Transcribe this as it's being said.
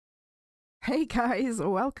Hey guys,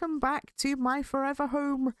 welcome back to my forever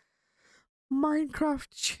home Minecraft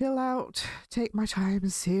chill out, take my time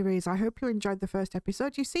series. I hope you enjoyed the first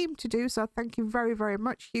episode. You seem to do, so thank you very, very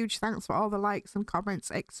much. Huge thanks for all the likes and comments,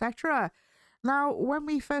 etc. Now, when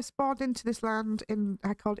we first spawned into this land,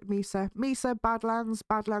 I called it Mesa, Badlands,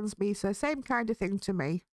 Mesa, same kind of thing to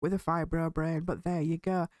me with a fibro brain, but there you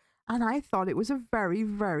go. And I thought it was a very,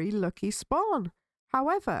 very lucky spawn.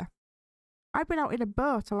 However, I've been out in a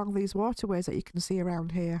boat along these waterways that you can see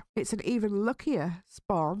around here. It's an even luckier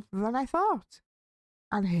spawn than I thought.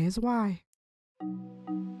 And here's why.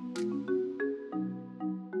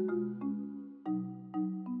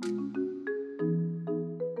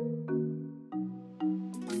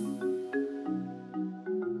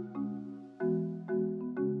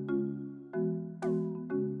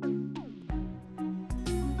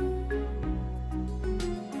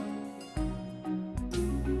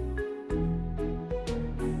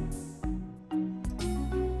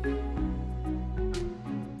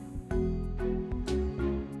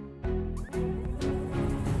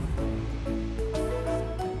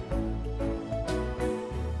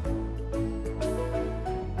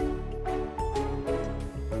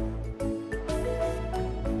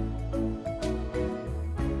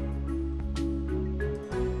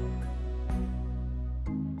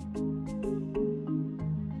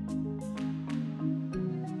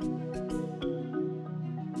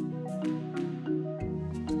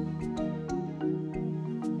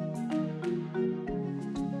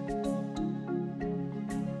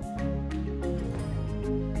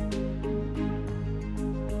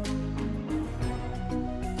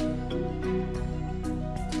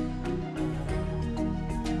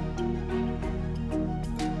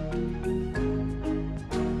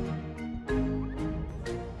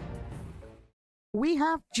 We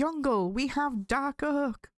have jungle, we have dark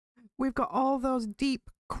oak, we've got all those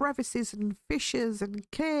deep crevices and fissures and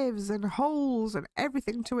caves and holes and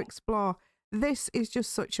everything to explore. This is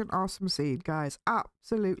just such an awesome seed, guys.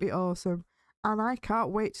 Absolutely awesome. And I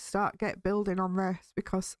can't wait to get building on this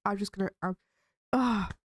because I'm just gonna, I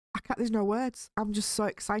can't, there's no words. I'm just so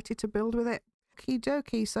excited to build with it. Okie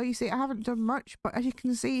dokie. So you see, I haven't done much, but as you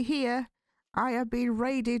can see here, I have been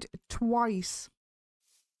raided twice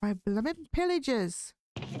by blooming pillagers.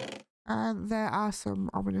 And there are some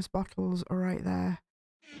ominous bottles right there.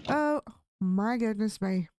 Oh my goodness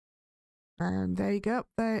me. And there you go.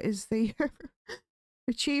 There is the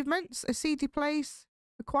achievements. A seedy place,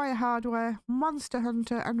 acquire hardware, monster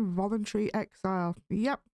hunter, and voluntary exile.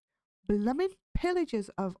 Yep. Blooming pillagers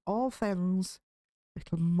of all things.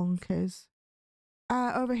 Little monkeys.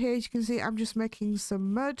 Over here, as you can see, I'm just making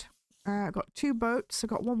some mud. I've got two boats. I've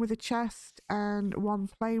got one with a chest and one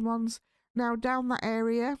plain ones. Now down that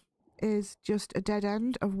area is just a dead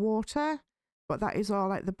end of water, but that is all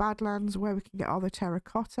like the Badlands where we can get all the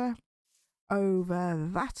terracotta. Over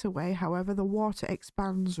that away, however, the water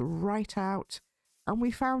expands right out, and we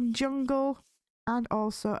found jungle and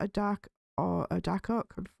also a dark oak and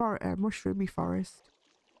mushroomy forest.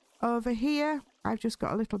 Over here, I've just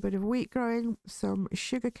got a little bit of wheat growing, some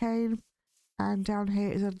sugarcane. And down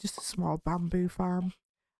here is just a small bamboo farm.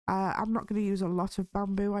 I'm not going to use a lot of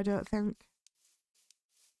bamboo, I don't think.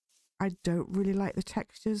 I don't really like the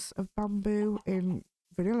textures of bamboo in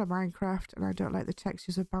vanilla Minecraft, and I don't like the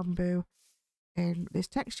textures of bamboo in this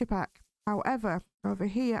texture pack. However, over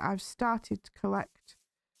here I've started to collect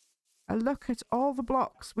a look at all the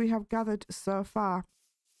blocks we have gathered so far.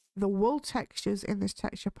 The wool textures in this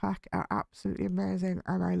texture pack are absolutely amazing,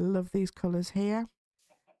 and I love these colours here.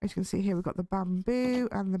 As you can see here, we've got the bamboo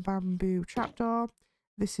and the bamboo trapdoor.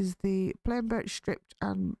 This is the plain birch stripped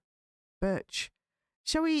and birch.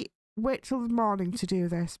 Shall we wait till the morning to do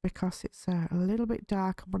this? Because it's a little bit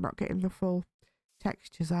dark and we're not getting the full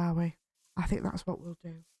textures, are we? I think that's what we'll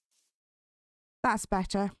do. That's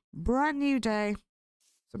better. Brand new day.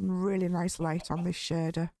 Some really nice light on this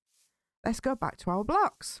shader. Let's go back to our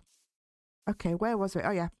blocks. Okay, where was it? Oh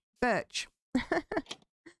yeah, birch.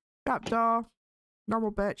 Trapdoor.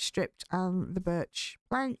 Normal birch stripped and the birch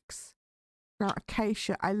planks. Now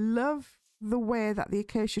acacia. I love the way that the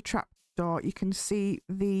acacia trapdoor, you can see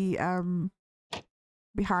the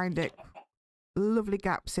behind it. Lovely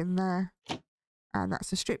gaps in there. And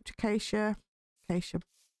that's a stripped acacia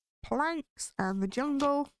planks, and the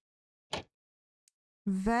jungle.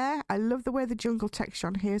 There. I love the way the jungle texture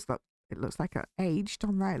on here is. Look, it looks like it aged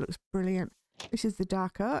on there. It looks brilliant. This is the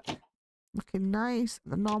dark oak. Looking nice.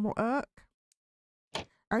 The normal oak.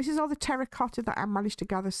 Now, this is all the terracotta that I managed to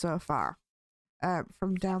gather so far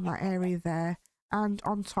from down that area there. And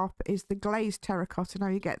on top is the glazed terracotta. Now,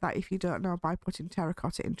 you get that if you don't know by putting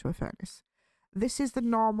terracotta into a furnace. This is the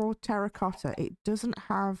normal terracotta. It doesn't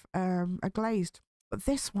have a glazed. But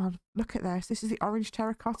this one, look at this. This is the orange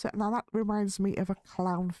terracotta. Now that reminds me of a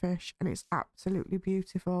clownfish, and it's absolutely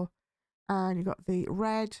beautiful. And you've got the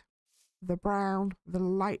red, the brown, the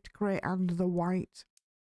light grey, and the white,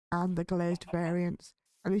 and the glazed variants.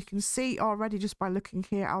 And you can see already just by looking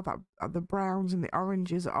here how that the browns and the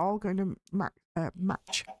oranges are all going to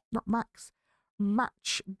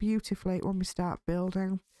match beautifully when we start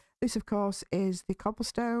building. This, of course, is the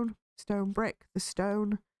cobblestone, stone brick, the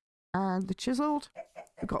stone, and the chiseled.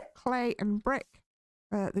 We've got clay and brick,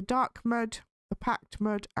 the dark mud, the packed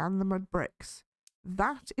mud, and the mud bricks.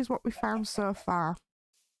 That is what we found so far.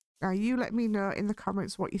 Now, you let me know in the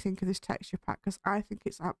comments what you think of this texture pack, because I think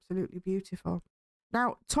it's absolutely beautiful.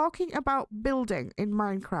 Now, talking about building in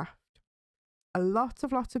Minecraft, a lot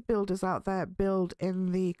of builders out there build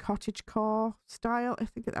in the cottagecore style. I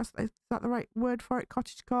think is that the right word for it?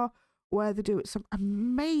 Cottagecore, where they do some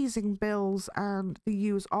amazing builds and they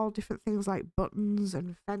use all different things like buttons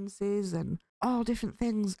and fences and all different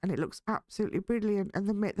things, and it looks absolutely brilliant. And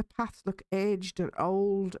they make the paths look aged and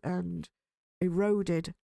old and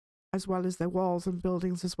eroded, as well as their walls and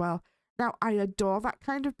buildings as well. Now, I adore that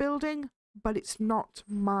kind of building, but it's not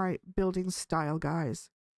my building style, guys.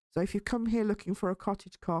 So if you come here looking for a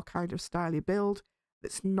cottagecore kind of styly build,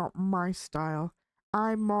 that's not my style.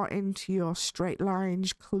 I'm more into your straight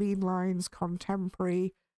lines, clean lines,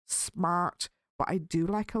 contemporary, smart, but I do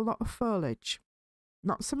like a lot of foliage.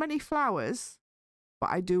 Not so many flowers, but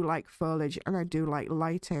I do like foliage and I do like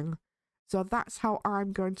lighting. So that's how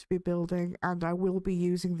I'm going to be building, and I will be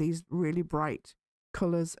using these really bright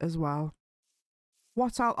colours as well.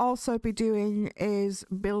 What I'll also be doing is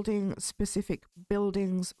building specific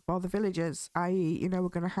buildings for the villagers, i.e., you know, we're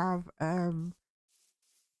going to have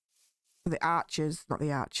the archers, not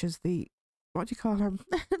the archers, the, what do you call them?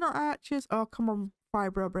 Not archers. Oh, come on,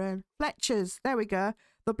 fibro brain. Fletchers. There we go.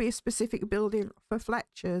 There'll be a specific building for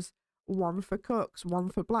fletchers, one for cooks, one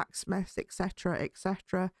for blacksmiths, etc.,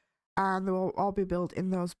 etc. And they will all be built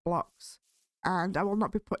in those blocks. And I will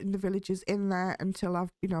not be putting the villagers in there until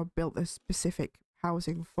I've, you know, built the specific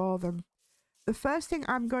housing for them. The first thing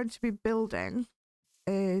I'm going to be building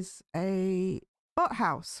is a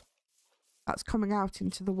boathouse that's coming out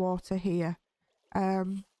into the water here.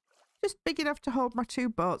 Just big enough to hold my 2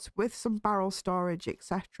 boats with some barrel storage,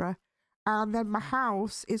 etc. And then my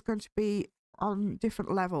house is going to be on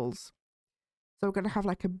different levels. So we're going to have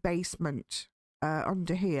like a basement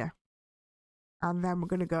under here. And then we're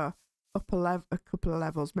going to go up a couple of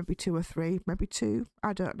levels, maybe 2 or 3, maybe 2,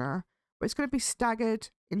 I don't know. But it's going to be staggered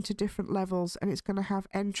into different levels, and it's going to have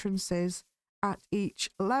entrances at each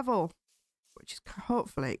level, which is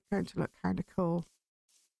hopefully going to look kind of cool.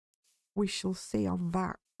 We shall see on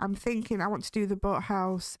that. I'm thinking I want to do the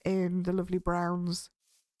boathouse in the lovely browns,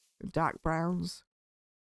 the dark browns,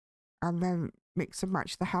 and then mix and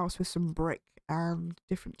match the house with some brick and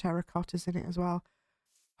different terracottas in it as well.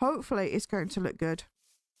 Hopefully it's going to look good.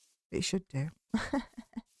 It should do.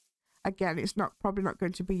 Again, it's probably not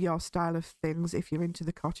going to be your style of things if you're into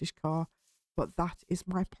the cottagecore, but that is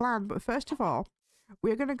my plan. But first of all,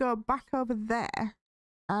 we're going to go back over there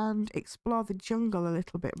and explore the jungle a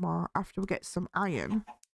little bit more after we get some iron,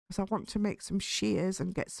 because I want to make some shears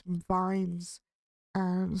and get some vines,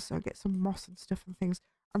 and so get some moss and stuff and things.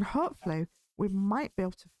 And hopefully we might be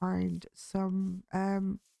able to find some,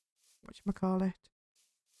 whatchamacallit.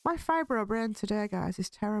 My fibro brain today, guys, is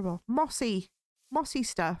terrible. Mossy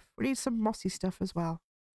stuff. We need some mossy stuff as well.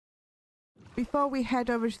 Before we head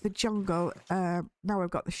over to the jungle, now we've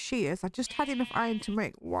got the shears. I just had enough iron to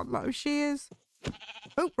make 1 lot of shears.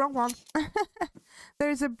 Oh, wrong one.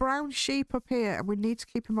 There's a brown sheep up here and we need to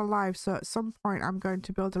keep him alive. So at some point I'm going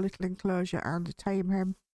to build a little enclosure and tame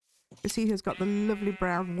him. Because he has got the lovely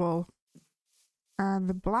brown wool. And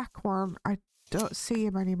the black one, I don't see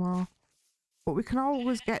him anymore. But we can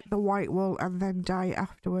always get the white wool and then dye it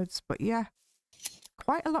afterwards. But yeah,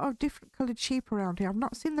 quite a lot of different coloured sheep around here. I've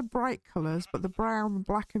not seen the bright colours, but the brown,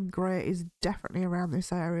 black and grey is definitely around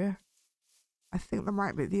this area. I think there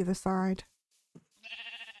might be the other side.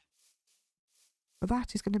 But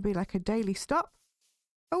that is going to be like a daily stop.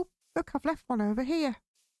 Oh, look, I've left one over here.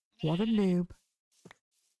 What a noob.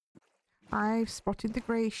 I've spotted the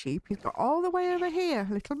grey sheep. He's got all the way over here,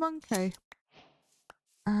 little monkey.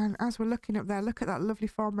 And as we're looking up there, look at that lovely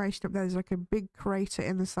formation up there. There's like a big crater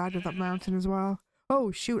in the side of that mountain as well.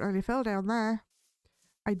 Oh, shoot, I only fell down there.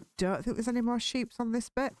 I don't think there's any more sheep on this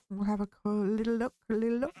bit. We'll have a little look,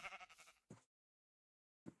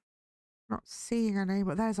 Not seeing any,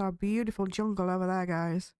 but there's our beautiful jungle over there,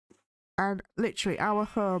 guys. And literally, our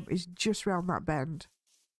home is just round that bend.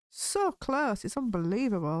 So close. It's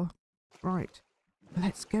unbelievable. Right.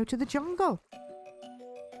 Let's go to the jungle.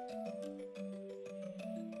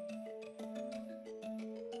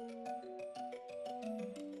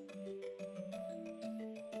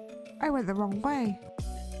 I went the wrong way.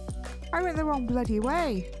 I went the wrong bloody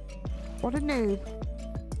way. What a noob.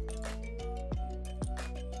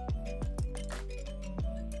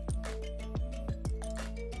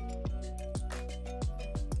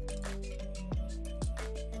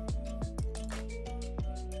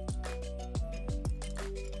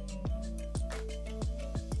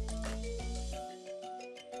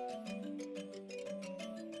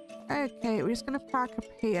 Okay, we're just going to park up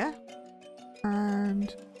here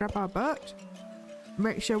and grab our boat.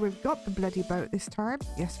 Make sure we've got the bloody boat this time.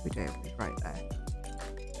 Yes, we do. It's right there.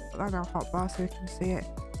 Put that on our hotbar so we can see it.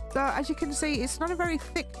 So, as you can see, it's not a very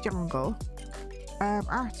thick jungle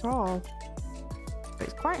at all. But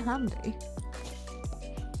it's quite handy.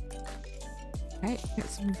 Okay, get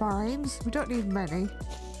some vines. We don't need many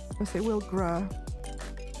because it will grow.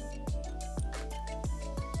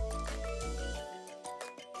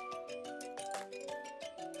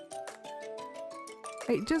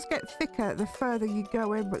 It does get thicker the further you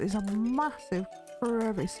go in, but there's a massive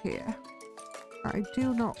crevice here that I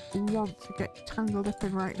do not want to get tangled up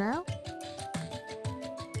in right now.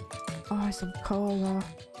 Oh, some coal though.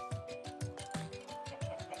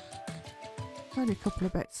 Only a couple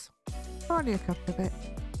of bits. Only a couple of bits.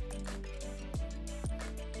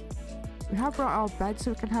 We have brought our bed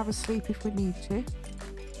so we can have a sleep if we need to.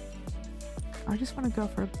 I just want to go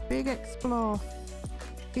for a big explore.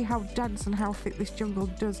 See how dense and how thick this jungle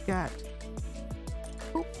does get.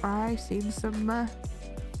 Oh, I've seen some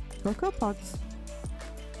cocoa pods.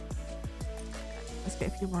 Let's get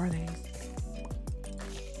a few more of these.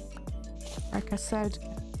 Like I said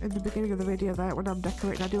in the beginning of the video there, when I'm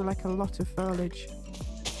decorating I do like a lot of foliage.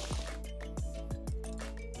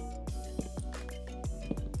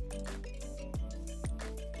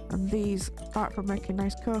 And these, apart from making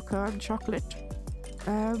nice cocoa and chocolate,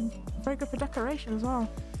 very good for decoration as well.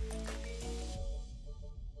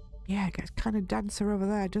 Yeah, it gets kind of denser over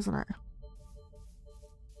there, doesn't it?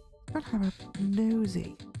 I'm gonna have a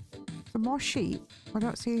nosy. Some more sheep. I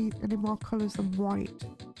don't see any more colours than white.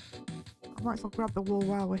 I might as well grab the wool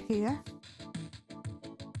while we're here.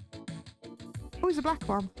 Oh, there's a black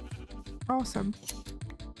one. Awesome.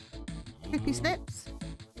 Snippy snips.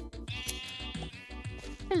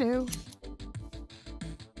 Hello.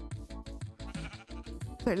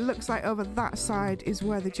 So it looks like over that side is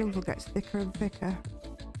where the jungle gets thicker and thicker.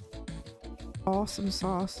 Awesome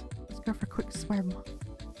sauce. Let's go for a quick swim.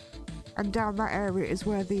 And down that area is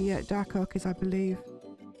where the dark oak is, I believe.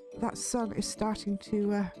 That sun is starting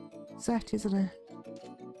to set, isn't it?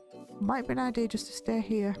 Might be an idea just to stay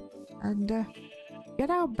here and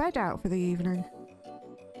get our bed out for the evening.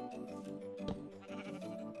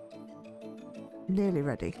 Nearly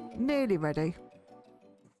ready. Nearly ready.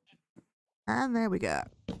 And there we go.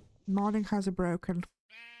 Morning has broken.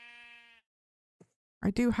 I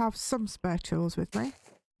do have some spare tools with me.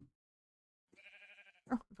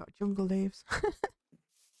 Oh, I've got jungle leaves. I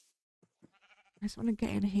just want to get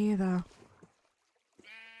in here though.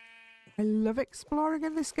 I love exploring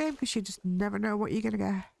in this game because you just never know what you're going to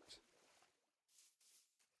get.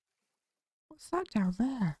 What's that down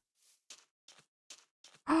there?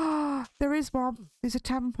 Ah, there is one. There's a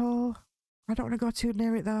temple. I don't want to go too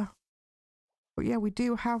near it though. But yeah, we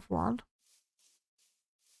do have one.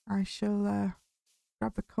 I shall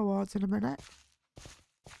grab the coords in a minute.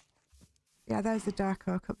 Yeah, there's the dark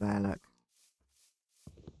oak up there, look.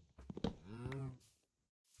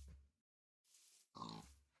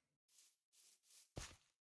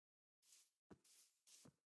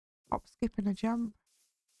 Hop, skip and a jump.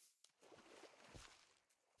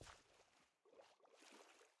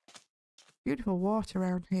 Beautiful water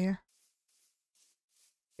around here.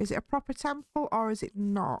 Is it a proper temple or is it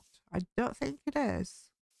not? I don't think it is.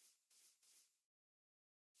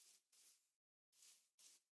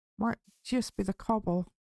 Might just be the cobble.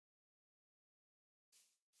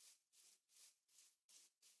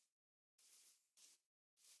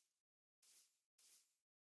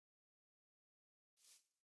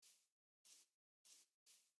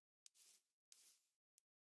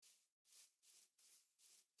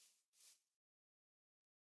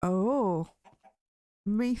 Oh,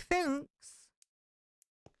 methinks.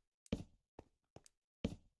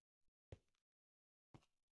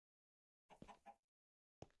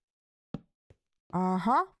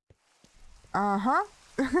 Uh-huh. Uh-huh.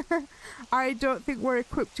 I don't think we're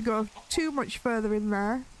equipped to go too much further in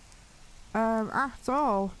there. At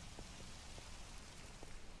all.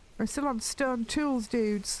 We're still on stone tools,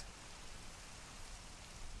 dudes.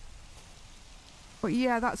 But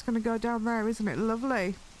yeah, that's going to go down there, isn't it?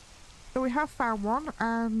 Lovely. So we have found one,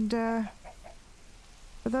 and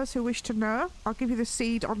for those who wish to know, I'll give you the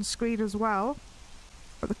seed on screen as well.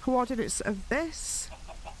 But the coordinates of this.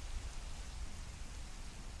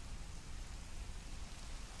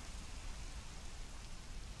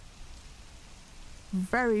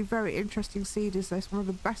 Very, very interesting seed is this. One of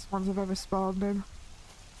the best ones I've ever spawned in.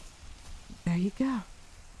 There you go.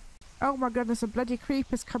 Oh my goodness, a bloody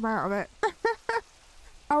creeper's come out of it.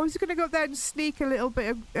 I was going to go up there and sneak a little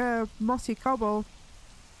bit of mossy cobble.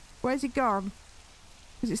 Where's he gone?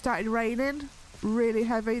 Has it started raining? Really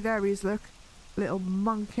heavy. There he is, look. Little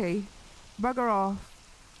monkey. Bugger off.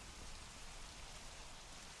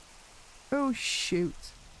 Oh shoot.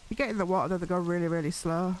 You get in the water, they go really, really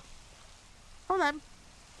slow. Come on then.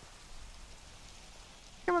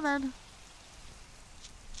 Come on then.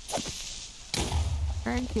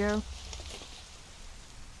 Thank you.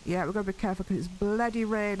 Yeah, we're going to be careful because it's bloody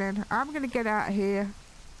raining. I'm going to get out of here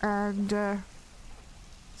and... oh,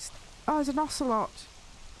 there's an ocelot.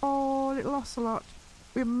 Oh, little ocelot.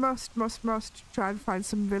 We must try and find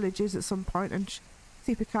some villages at some point and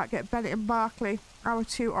see if we can't get Bennett and Barkley, our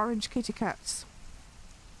two orange kitty cats.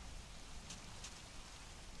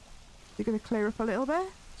 You're going to clear up a little bit?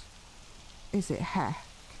 Is it heck?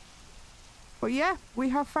 But yeah, we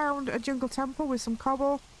have found a jungle temple with some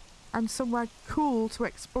cobble and somewhere cool to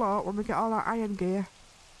explore when we get all our iron gear.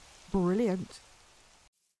 Brilliant.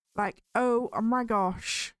 Like, oh my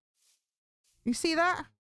gosh. You see that?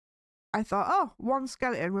 I thought, oh, one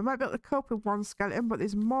skeleton. We might be able to cope with one skeleton, but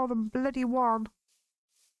there's more than bloody one.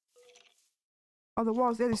 Oh, there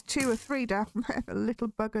was. There's 2 or 3 down there, the little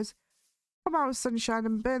buggers. Come on, sunshine,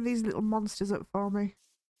 and burn these little monsters up for me.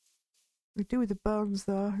 We do with the bones,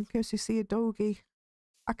 though, in case you see a doggy.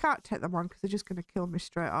 I can't take them on because they're just going to kill me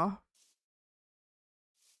straight off.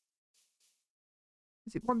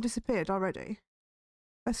 Is it one disappeared already?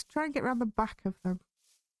 Let's try and get around the back of them.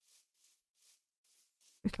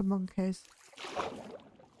 Little monkeys.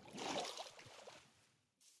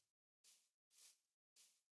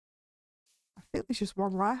 I think there's just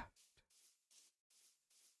one left.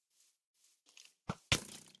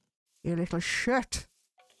 You little shit.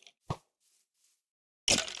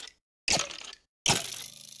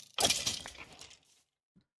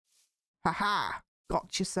 Haha!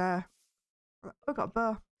 Gotcha, sir. I've got a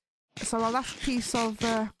bow. So our last piece of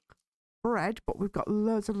bread, but we've got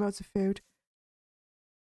loads and loads of food.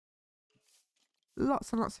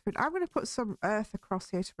 Lots and lots of food. I'm going to put some earth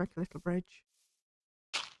across here to make a little bridge.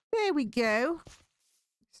 There we go.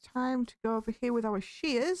 It's time to go over here with our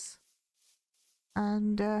shears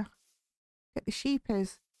and get the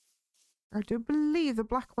sheepies. I do believe the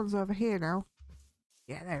black one's over here now.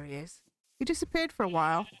 Yeah, there he is. He disappeared for a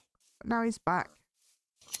while, but now he's back.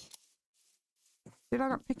 Did I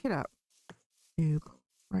not pick it up? Noob.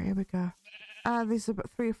 Right, here we go. And there's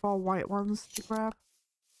about 3 or 4 white ones to grab.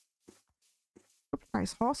 Couple of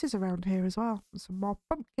nice horses around here as well. And some more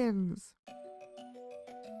pumpkins.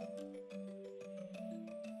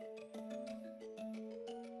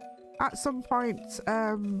 At some point,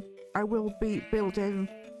 I will be building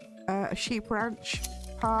a sheep ranch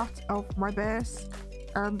part of my base.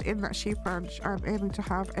 And in that sheep ranch, I'm aiming to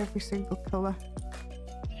have every single colour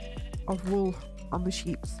of wool on the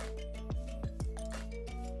sheeps.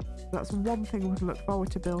 That's one thing we can look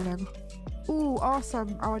forward to building. Ooh,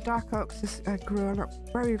 awesome. Our dark oaks has grown up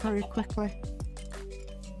very, very quickly.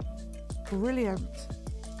 Brilliant.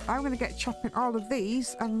 I'm going to get chopping all of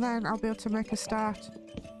these and then I'll be able to make a start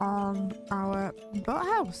on our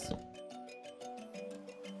boathouse.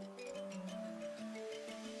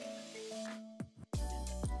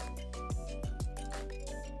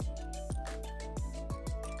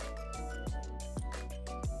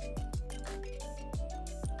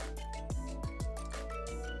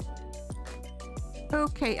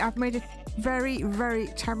 Okay, I've made a very, very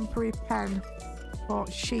temporary pen for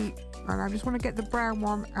sheep. And I just want to get the brown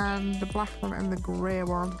one and the black one and the grey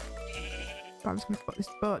one. So I'm just going to put this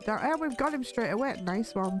boat down. Oh, we've got him straight away.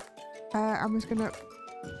 Nice one. I'm just going to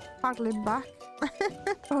paddle him back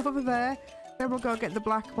over there. Then we'll go get the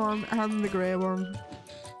black one and the grey one.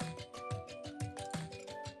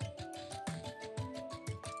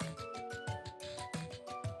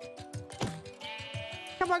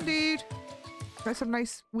 Come on, dude. Got some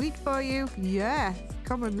nice wheat for you. Yes.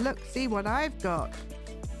 Come and look. See what I've got.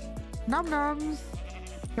 Nom noms.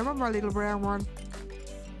 Come on, my little brown one.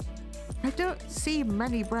 I don't see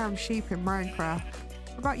many brown sheep in Minecraft.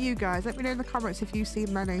 What about you guys? Let me know in the comments if you see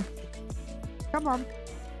many. Come on.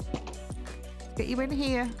 Let's get you in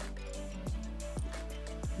here.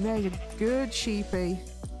 There's a good sheepy.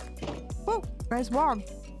 Oh, there's one.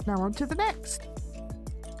 Now on to the next.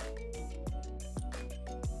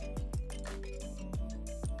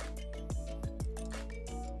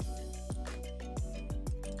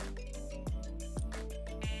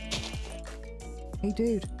 Hey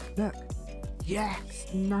dude, look. Yes,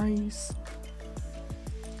 nice.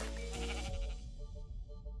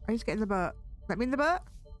 I need to get in the boat. Let me in the boat.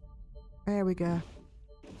 There we go.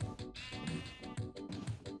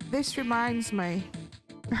 This reminds me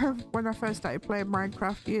of when I first started playing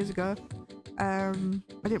Minecraft years ago. I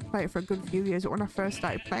didn't play it for a good few years, but when I first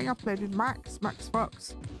started playing, I played with Max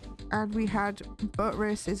Fox, and we had boat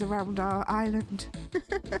races around our island.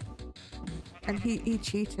 And he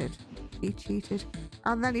cheated. He cheated.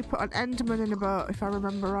 And then he put an Enderman in a boat, if I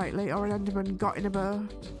remember rightly, or an Enderman got in a boat.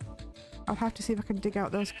 I'll have to see if I can dig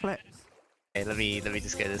out those clips. Okay, let me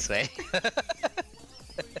just go this way.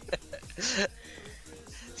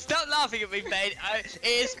 Stop laughing at me, mate. It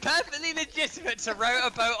is perfectly legitimate to row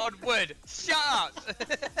a boat on wood. Shut up.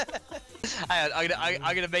 Hang on,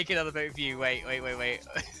 I'm gonna make another boat for you. Wait.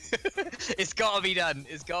 It's gotta be done.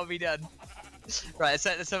 It's gotta be done. Right,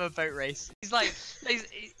 let's have a boat race. He's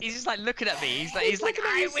just like looking at me. He's like,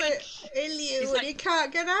 I will kill you when you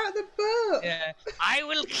can't get out of the boat. Yeah, I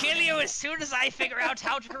will kill you as soon as I figure out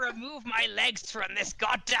how to remove my legs from this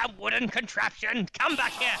goddamn wooden contraption. Come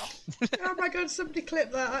back here. Oh my god, somebody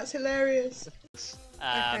clip that. That's hilarious.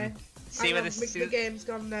 Okay. See where this the game's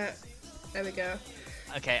gone there. There we go.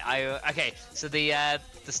 Okay, okay. So the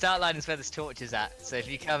start line is where this torch is at. So if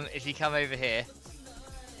you come over here.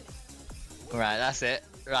 Right, that's it.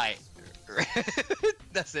 Right.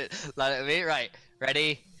 That's it. Line it with me. Right.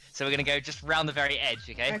 Ready? So we're gonna go just round the very edge,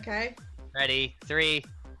 okay? Okay. Ready? 3,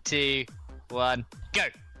 2, 1, go!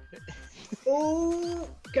 Oh,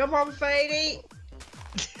 come on, Fady.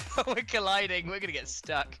 We're colliding. We're gonna get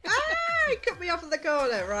stuck. Ah, he cut me off in the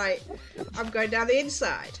corner. Right. I'm going down the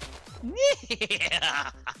inside.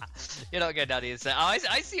 You're not going down the inside. Oh,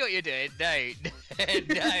 I see what you're doing. No.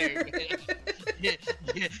 No.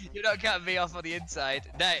 You're not cutting me off on the inside.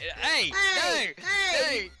 No. Hey!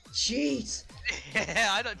 No! Jeez.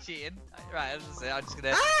 I'm not cheating. Right, I'm just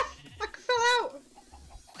gonna... Ah! I fell out.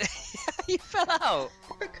 You fell out?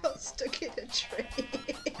 I got stuck in a tree.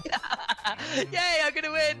 Yay, I'm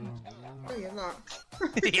gonna win! No, you're not.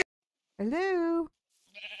 Hello?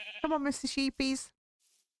 Come on, Mr. Sheepies.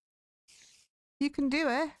 You can do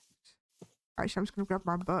it. Actually, I'm just going to grab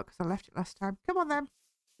my book because I left it last time. Come on, then.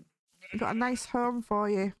 We've got a nice home for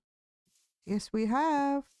you. Yes, we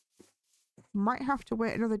have. Might have to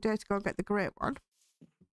wait another day to go and get the great one.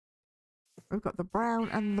 We've got the brown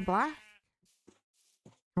and the black.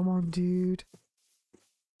 Come on, dude.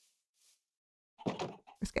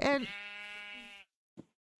 Let's get in.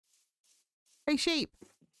 Hey, sheep.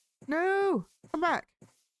 No. Come back.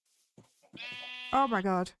 Oh my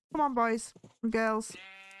god. Come on, boys and girls.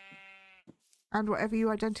 And whatever you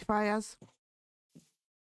identify as.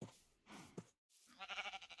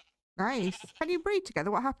 Nice. Can you breed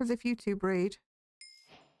together? What happens if you two breed?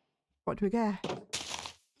 What do we get?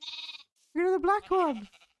 We get another black one.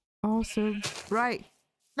 Awesome. Right.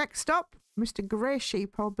 Next up, Mr. Grey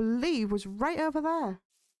Sheep, I believe, was right over there.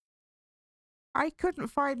 I couldn't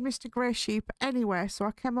find Mr. Grey Sheep anywhere, so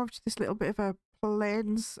I came over to this little bit of a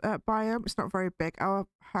plains biome. It's not very big. Our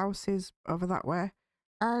house is over that way.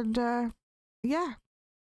 And yeah.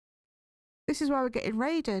 This is where we're getting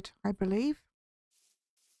raided, I believe.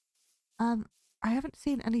 And I haven't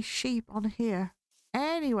seen any sheep on here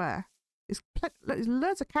anywhere. There's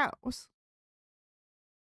loads of cows.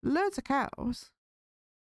 Loads of cows.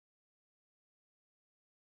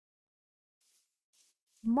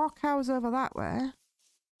 More cows over that way.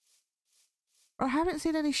 But I haven't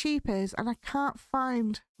seen any sheepies and I can't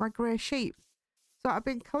find my grey sheep. So I've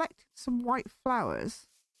been collecting some white flowers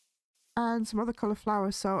and some other colour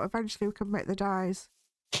flowers so eventually we can make the dyes.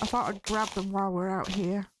 I thought I'd grab them while we're out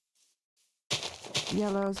here.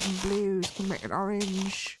 Yellows and blues can make an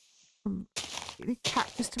orange. You need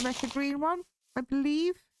cactus to make a green one, I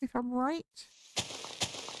believe, if I'm right.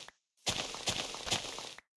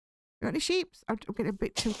 You got any sheeps? I'm getting a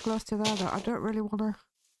bit too close to there though. I don't really want to...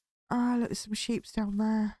 Ah, look, there's some sheeps down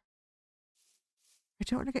there. I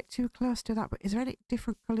don't want to get too close to that, but is there any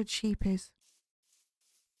different coloured sheepies?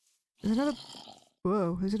 There's another...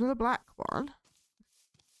 Whoa, there's another black one.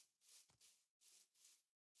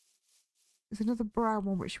 There's another brown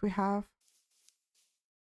one which we have.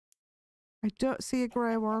 I don't see a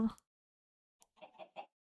grey one.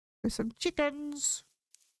 There's some chickens.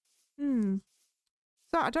 So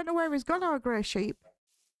I don't know where he's gone, our grey sheep.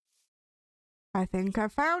 I think I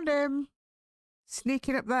found him.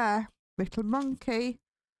 Sneaking up there. Little monkey.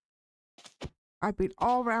 I've been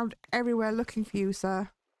all around everywhere looking for you, sir.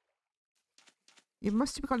 You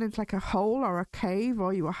must have gone into like a hole or a cave,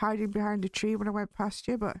 or you were hiding behind a tree when I went past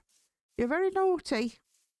you, but you're very naughty.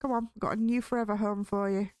 Come on, I've got a new forever home for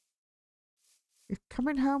you. You're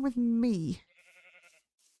coming home with me.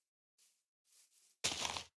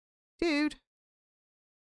 Dude.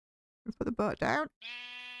 I'll put the boat down.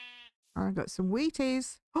 I've got some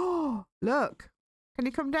Wheaties. Oh, look. Can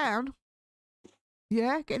you come down?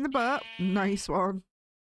 Yeah, get in the boat. Nice one.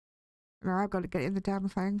 Now I've got to get in the damn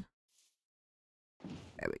thing.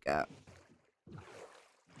 There we go.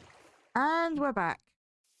 And we're back.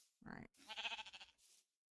 Right.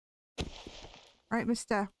 Right,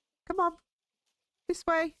 mister. Come on. This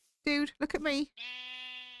way. Dude, look at me.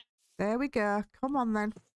 There we go. Come on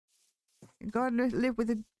then. Go and live with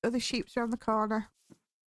the other sheep around the corner.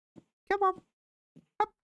 Come on. Up.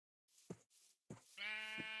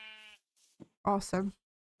 Awesome.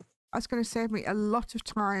 That's going to save me a lot of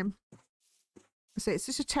time. So it's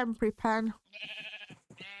just a temporary pen.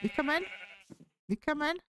 You come in. You come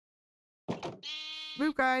in.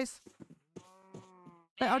 Move, guys.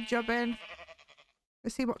 Let our job in.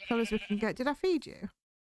 Let's see what colours we can get. Did I feed you?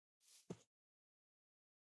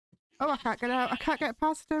 Oh, I can't get out. I can't get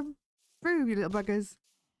past them. Move, you little buggers.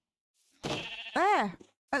 There.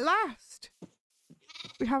 At last.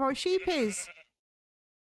 We have our sheepies.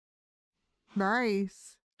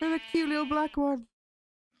 Nice. Look at the cute little black one.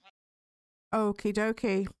 Okie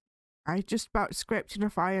dokie. I just about scraped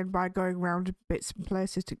enough iron by going round bits and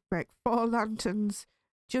places to make 4 lanterns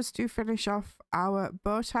just to finish off our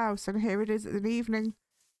boathouse. And here it is in the evening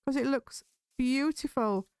because it looks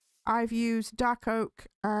beautiful. I've used dark oak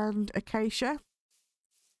and acacia.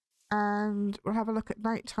 And we'll have a look at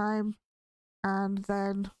nighttime. And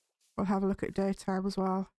then we'll have a look at daytime as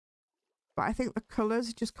well. But I think the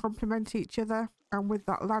colours just complement each other. And with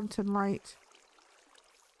that lantern light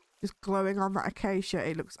just glowing on that acacia,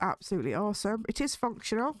 it looks absolutely awesome. It is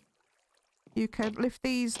functional. You can lift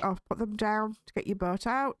these or put them down to get your boat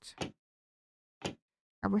out.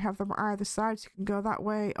 And we have them on either side, so you can go that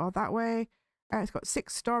way or that way. It's got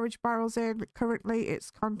 6 storage barrels in. Currently,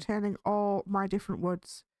 it's containing all my different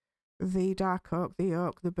woods. The dark oak,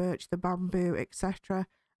 the birch, the bamboo, etc.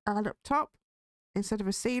 And up top, instead of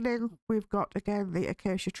a ceiling, we've got, again, the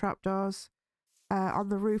acacia trapdoors. On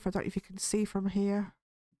the roof, I don't know if you can see from here.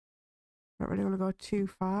 Don't really want to go too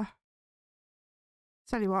far.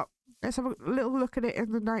 Tell you what, let's have a little look at it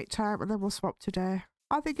in the night time and then we'll swap to day.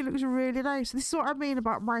 I think it looks really nice. This is what I mean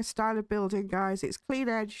about my style of building, guys. It's clean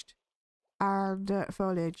edged and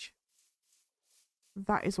foliage.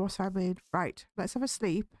 That is what I mean. Right, let's have a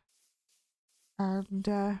sleep and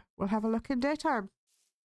we'll have a look in daytime.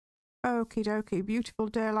 Okie dokie, beautiful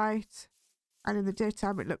daylight. And in the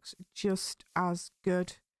daytime it looks just as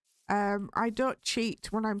good. I don't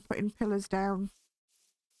cheat when I'm putting pillars down.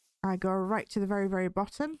 I go right to the very, very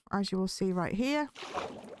bottom, as you will see right here.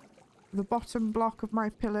 The bottom block of my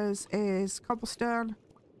pillars is cobblestone,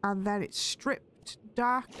 and then it's stripped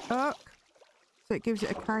dark oak. So it gives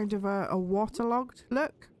it a kind of a waterlogged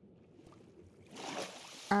look.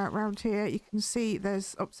 Around here you can see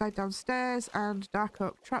there's upside down stairs and dark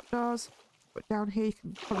oak trapdoors. But down here you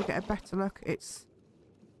can probably get a better look. It's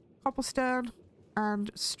cobblestone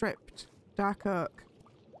and stripped dark oak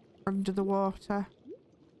under the water.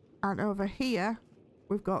 And over here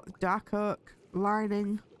we've got dark oak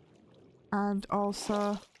lining and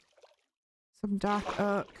also some dark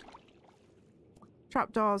oak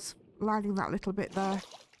trapdoors lining that little bit there.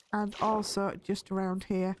 And also just around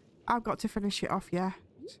here, I've got to finish it off yet.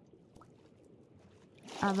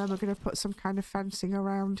 And then we're going to put some kind of fencing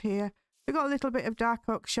around here. We've got a little bit of dark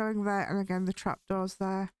oak showing there, and again the trapdoors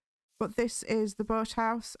there. But this is the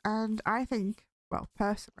boathouse, and I think, well,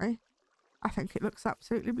 personally, I think it looks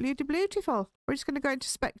absolutely beautiful. We're just going to go into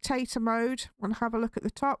spectator mode and have a look at the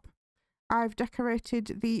top. I've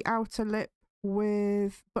decorated the outer lip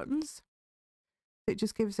with buttons. It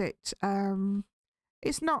just gives it,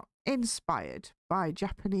 it's not inspired by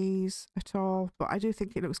Japanese at all, but I do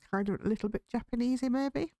think it looks kind of a little bit Japanesey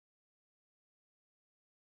maybe.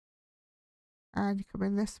 And you come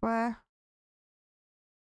in this way.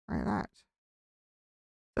 Like that.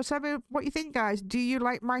 So tell me what you think, guys. Do you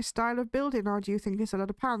like my style of building, or do you think it's a lot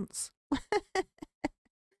of pants?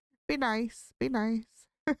 Be nice. Be nice.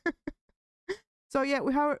 So yeah,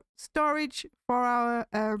 we have storage for our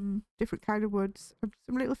different kind of woods and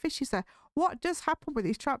some little fishes there. What does happen with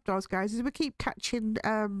these trapdoors, guys, is we keep catching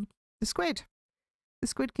the squid. The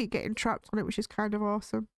squid keep getting trapped on it, which is kind of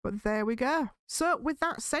awesome. But there we go. So with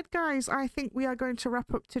that said, guys, I think we are going to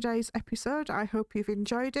wrap up today's episode. I hope you've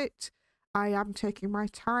enjoyed it. I am taking my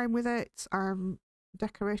time with it. I'm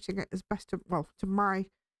decorating it as best to, well, to my,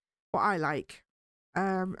 what I like.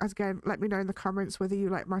 As again, let me know in the comments whether you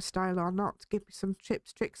like my style or not. Give me some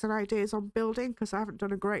tips, tricks and ideas on building, because I haven't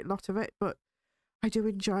done a great lot of it, but I do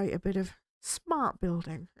enjoy a bit of smart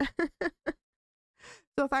building.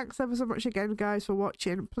 So thanks ever so much again, guys, for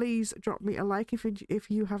watching. Please drop me a like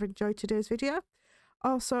if you have enjoyed today's video.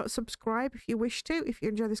 Also, subscribe if you wish to, if you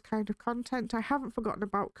enjoy this kind of content. I haven't forgotten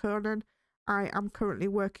about Conan. I am currently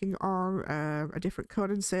working on a different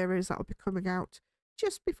Conan series that will be coming out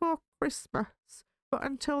just before Christmas. But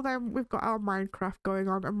until then, we've got our Minecraft going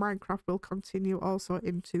on, and Minecraft will continue also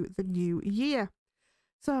into the new year.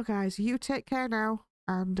 So, guys, you take care now,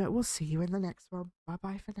 and we'll see you in the next one.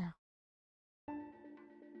 Bye-bye for now.